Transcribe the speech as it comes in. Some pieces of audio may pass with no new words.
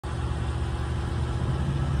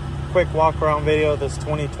quick walk around video of this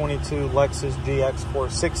 2022 Lexus GX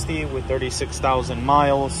 460 with 36,000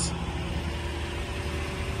 miles.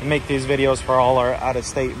 We make these videos for all our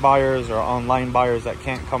out-of-state buyers or online buyers that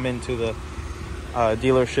can't come into the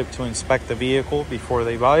dealership to inspect the vehicle before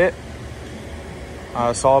they buy it.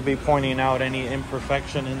 So I'll be pointing out any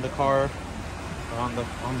imperfection in the car or on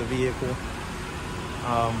the vehicle.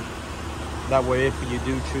 That way, if you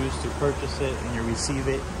do choose to purchase it and you receive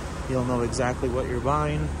it, you'll know exactly what you're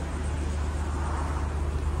buying.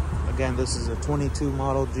 Again, this is a 22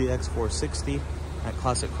 model GX 460 at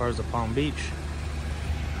Classic Cars of Palm Beach.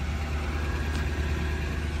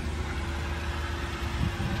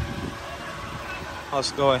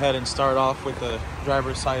 Let's go ahead and start off with the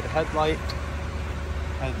driver's side headlight.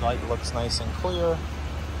 Headlight looks nice and clear.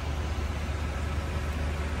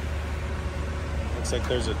 Looks like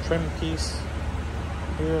there's a trim piece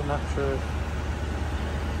here, not sure.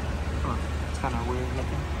 It's kind of weird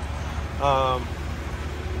looking.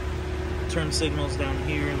 Turn signals down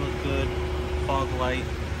here look good. Fog light.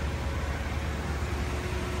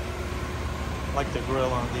 Like the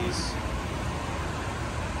grille on these.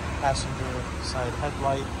 Passenger side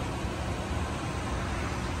headlight.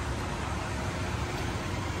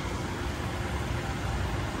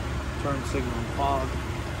 Turn signal and fog.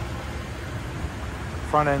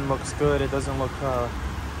 Front end looks good. It doesn't look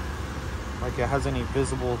like it has any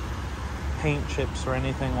visible paint chips or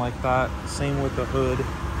anything like that. Same with the hood.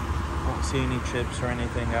 Don't see any chips or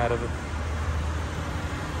anything out of it.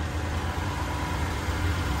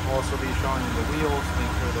 I'll also be showing you the wheels,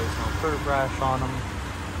 make sure there's no curb rash on them.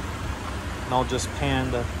 And I'll just pan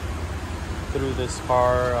through this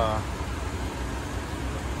car.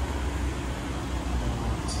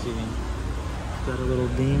 Let's see. Got a little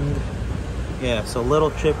ding. Yeah, so little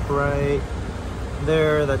chip right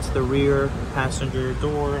there. That's the rear passenger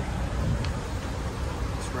door.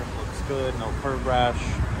 This rim looks good. No curb rash.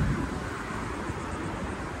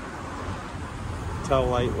 Tail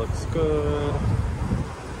light looks good.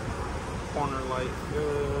 Corner light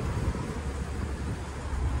good.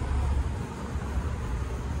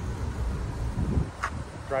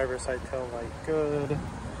 Driver's side tail light good.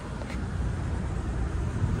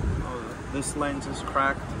 Oh, this lens is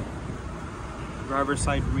cracked. Driver's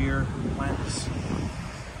side rear lens.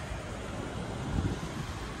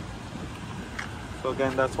 So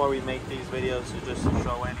again, that's why we make these videos, to just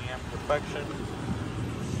show any imperfection.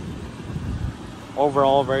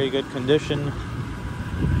 Overall, very good condition.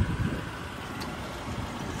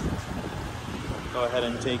 Go ahead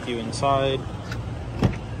and take you inside.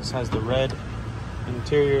 This has the red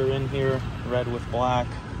interior in here, red with black.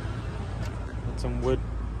 And some wood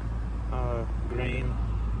grain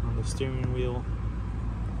on the steering wheel.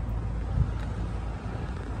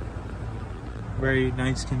 Very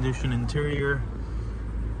nice condition interior.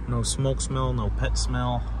 No smoke smell, no pet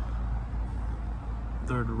smell.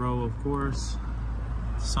 Third row, of course.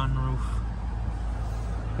 Sunroof.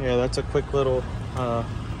 Yeah, that's a quick little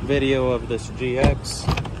video of this GX.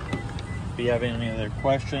 If you have any other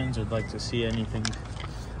questions or would like to see anything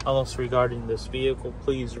else regarding this vehicle,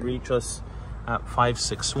 please reach us at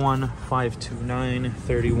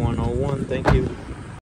 561-529-3101. Thank you.